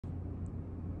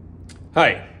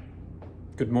Hi,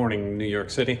 good morning, New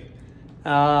York City.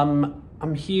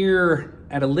 I'm here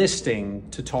at a listing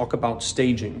to talk about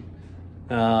staging.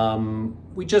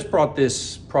 We just brought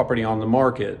this property on the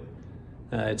market.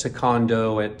 It's a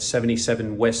condo at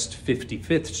 77 West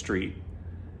 55th Street.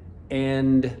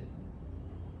 And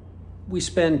we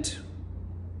spent,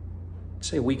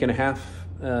 say, a week and a half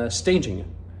staging it.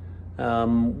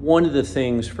 One of the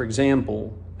things, for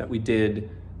example, that we did,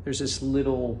 there's this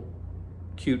little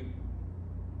cute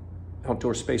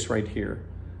outdoor space right here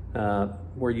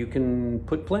where you can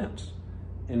put plants.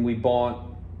 And we bought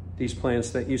these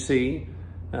plants that you see,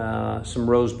 some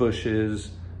rose bushes,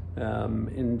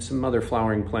 and some other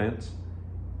flowering plants,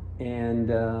 and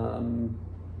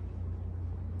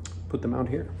put them out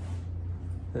here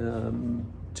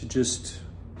to just,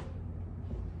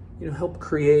 help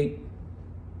create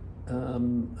a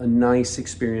nice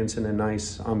experience and a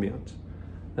nice ambiance.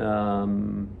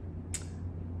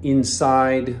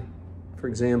 Inside, for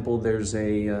example, there's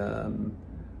a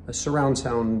surround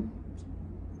sound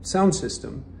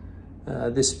system.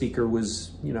 This speaker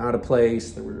was, out of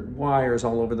place. There were wires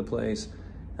all over the place.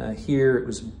 Here it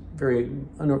was very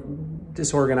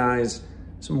disorganized,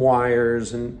 some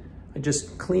wires, and I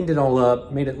just cleaned it all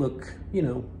up, made it look,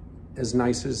 as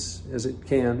nice as it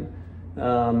can.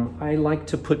 I like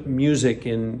to put music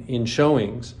in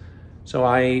showings, so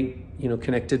I,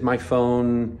 connected my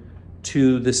phone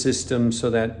to the system so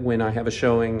that when I have a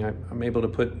showing, I'm able to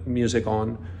put music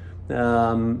on.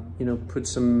 Put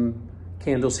some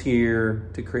candles here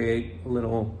to create a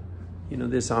little,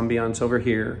 this ambiance over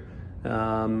here.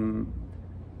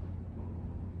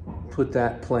 Put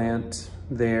that plant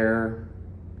there,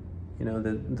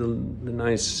 the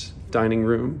nice dining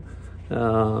room.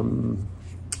 And,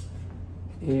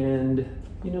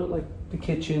 like the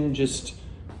kitchen, just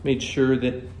made sure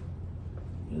that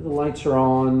the lights are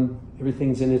on,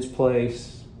 everything's in its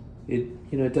place.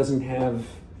 It doesn't have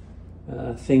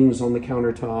things on the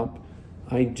countertop.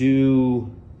 I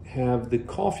do have the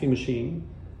coffee machine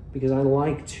because I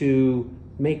like to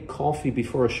make coffee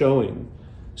before a showing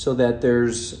so that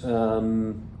there's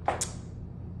the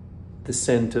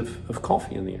scent of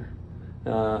coffee in the air.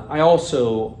 I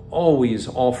also always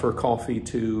offer coffee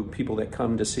to people that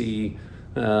come to see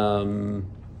the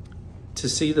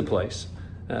place.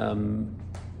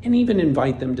 And even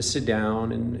invite them to sit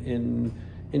down and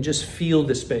just feel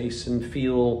the space and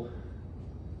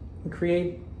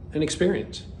create an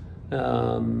experience.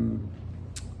 So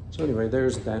anyway,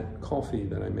 there's that coffee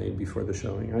that I made before the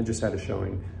showing. I just had a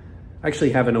showing. I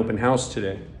actually have an open house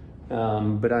today,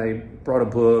 but I brought a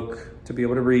book to be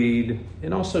able to read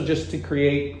and also just to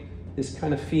create this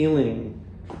kind of feeling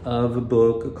of a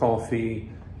book, a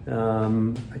coffee.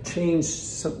 I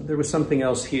changed, there was something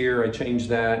else here, I changed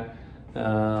that.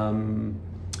 And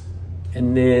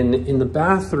then in the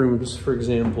bathrooms, for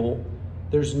example,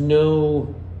 there's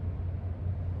no,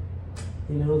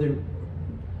 there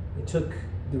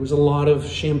was a lot of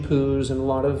shampoos and a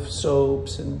lot of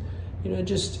soaps, and,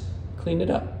 just clean it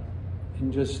up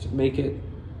and just make it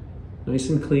nice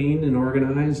and clean and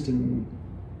organized, and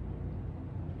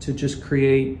to just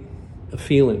create a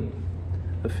feeling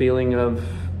of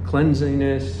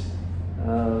cleanliness,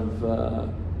 of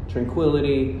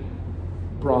tranquility.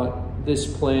 Brought this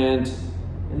plant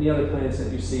and the other plants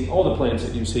that you see, all the plants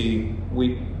that you see,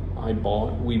 we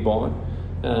bought.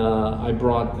 I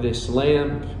brought this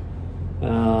lamp,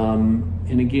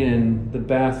 and again, the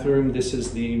bathroom, this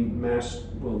is the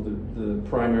the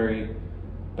primary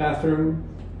bathroom.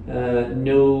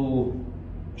 No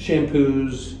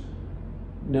shampoos,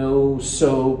 no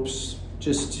soaps,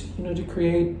 just, to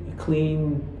create a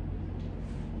clean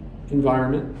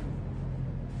environment.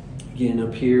 Again,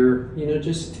 up here,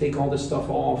 just take all this stuff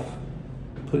off,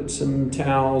 put some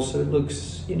towels so it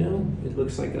looks, it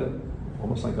looks like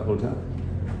almost like a hotel.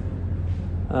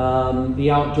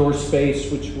 The outdoor space,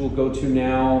 which we'll go to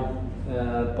now,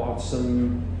 bought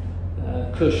some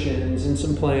cushions and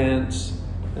some plants.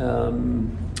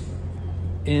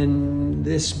 And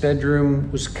this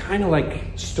bedroom was kind of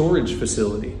like storage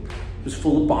facility. It was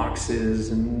full of boxes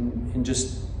and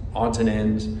just odds and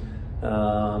ends.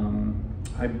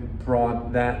 I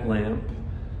brought that lamp,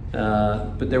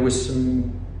 but there was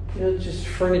some, just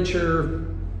furniture,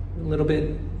 a little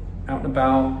bit out and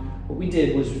about. What we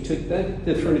did was we took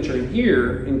the furniture in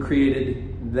here and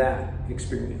created that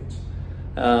experience.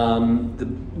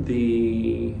 The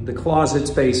closet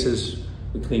spaces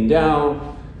we cleaned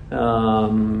out,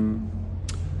 and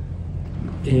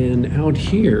out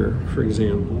here, for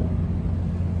example,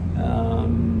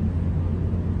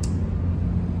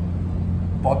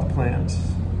 bought the plants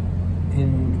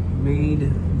and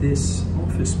made this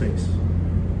office space.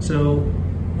 So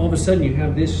all of a sudden you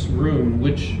have this room,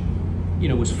 which, you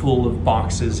know, was full of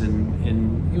boxes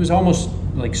and it was almost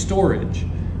like storage.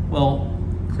 Well,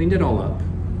 cleaned it all up,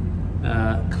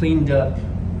 cleaned up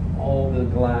all the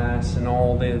glass and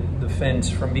all the fence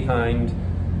from behind,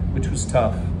 which was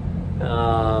tough.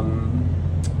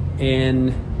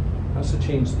 And I also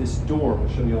changed this door, I'll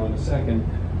show you all in a second,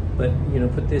 but, you know,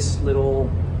 put this little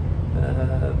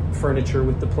furniture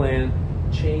with the plant,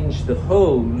 changed the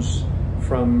hose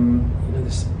from, you know,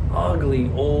 this ugly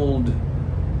old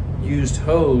used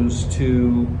hose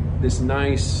to this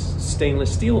nice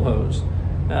stainless steel hose.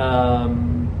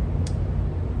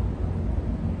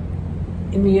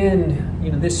 In the end,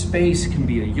 you know, this space can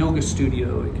be a yoga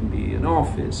studio, it can be an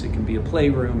office, it can be a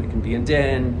playroom, it can be a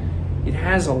den. It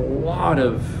has a lot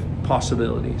of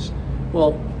possibilities.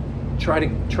 Well, try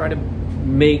to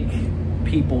make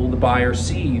people, the buyer,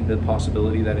 see the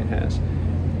possibility that it has.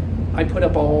 I put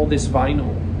up all this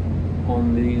vinyl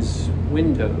on these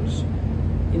windows.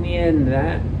 In the end,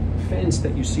 that fence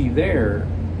that you see there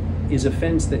is a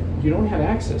fence that you don't have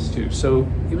access to. So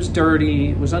it was dirty,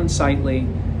 it was unsightly.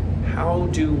 How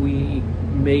do we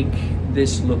make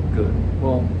this look good?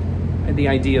 Well, I had the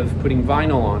idea of putting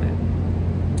vinyl on it.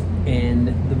 And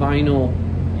the vinyl,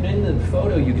 you know, in the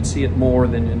photo you could see it more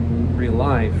than in real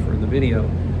life or the video,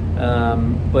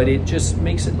 but it just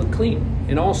makes it look clean.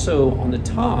 And also on the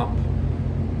top,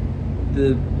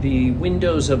 the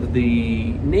windows of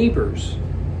the neighbors,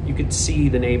 you could see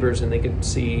the neighbors and they could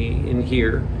see in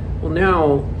here. Well,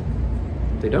 now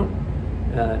they don't.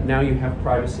 Now you have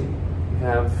privacy, you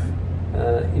have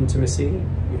intimacy,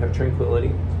 you have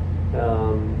tranquility.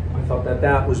 I thought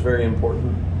that was very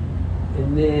important.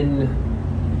 And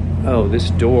then, oh,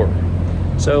 this door.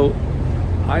 So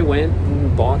I went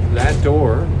and bought that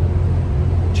door,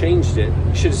 changed it.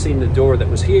 You should have seen the door that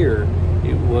was here.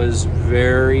 It was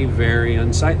very, very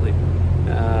unsightly.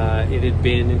 It had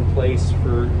been in place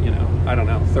for, you know, I don't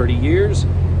know, 30 years.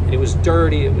 And it was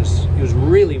dirty, it was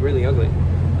really, really ugly.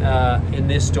 And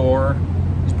this door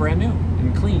is brand new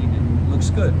and clean and looks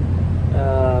good.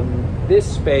 This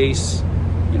space,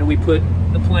 you know, we put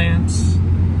the plants,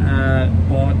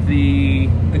 bought the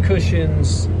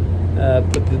cushions,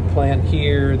 put the plant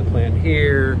here,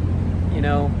 you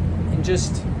know, and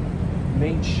just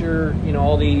made sure, you know,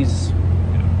 all these,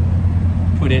 you know,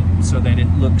 put it so that it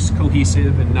looks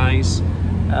cohesive and nice.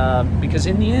 Because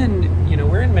in the end, you know,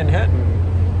 we're in Manhattan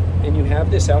and you have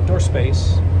this outdoor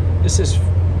space. This is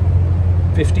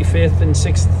 55th and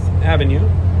 6th Avenue,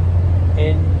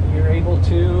 and you're able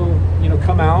to, you know,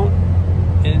 come out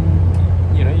and,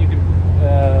 you know, you can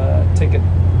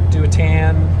do a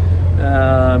tan.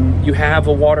 You have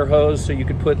a water hose, so you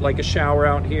could put like a shower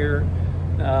out here.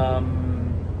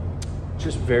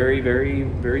 Just very, very,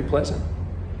 very pleasant.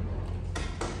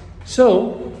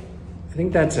 So I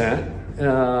think that's that.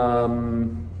 The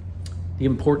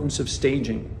importance of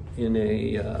staging in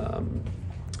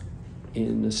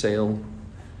a sale.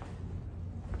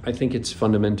 I think it's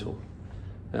fundamental.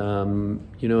 You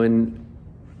know, and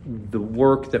the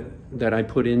work that I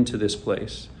put into this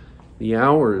place, the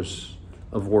hours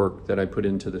of work that I put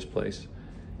into this place,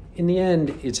 in the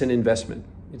end, it's an investment.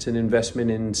 It's an investment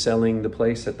in selling the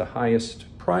place at the highest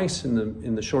price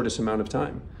in the shortest amount of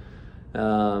time.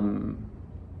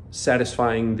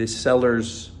 Satisfying the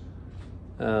seller's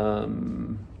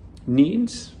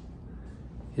needs,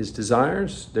 his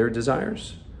desires, their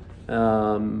desires,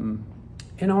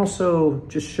 and also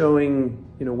just showing,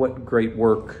 you know, what great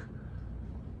work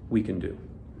we can do.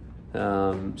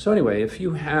 So anyway, if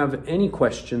you have any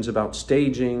questions about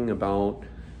staging, about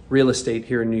real estate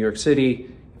here in New York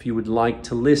City, if you would like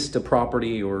to list a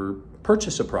property or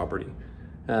purchase a property,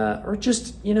 or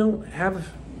just, you know,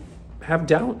 have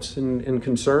doubts and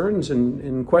concerns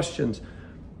and questions,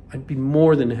 I'd be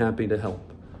more than happy to help.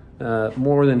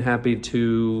 More than happy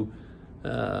to,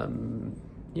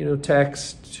 you know,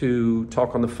 text, to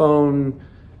talk on the phone,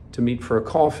 to meet for a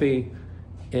coffee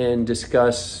and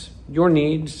discuss your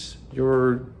needs,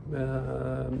 your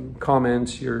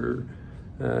comments, your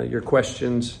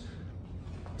questions.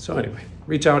 So anyway,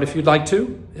 reach out if you'd like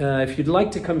to. If you'd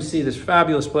like to come see this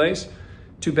fabulous place,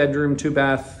 2-bedroom,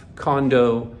 2-bath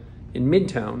condo in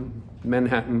Midtown,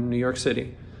 Manhattan, New York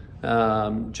City,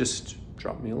 just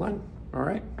drop me a line. All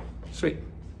right, sweet.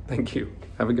 Thank you.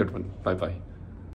 Have a good one. Bye-bye.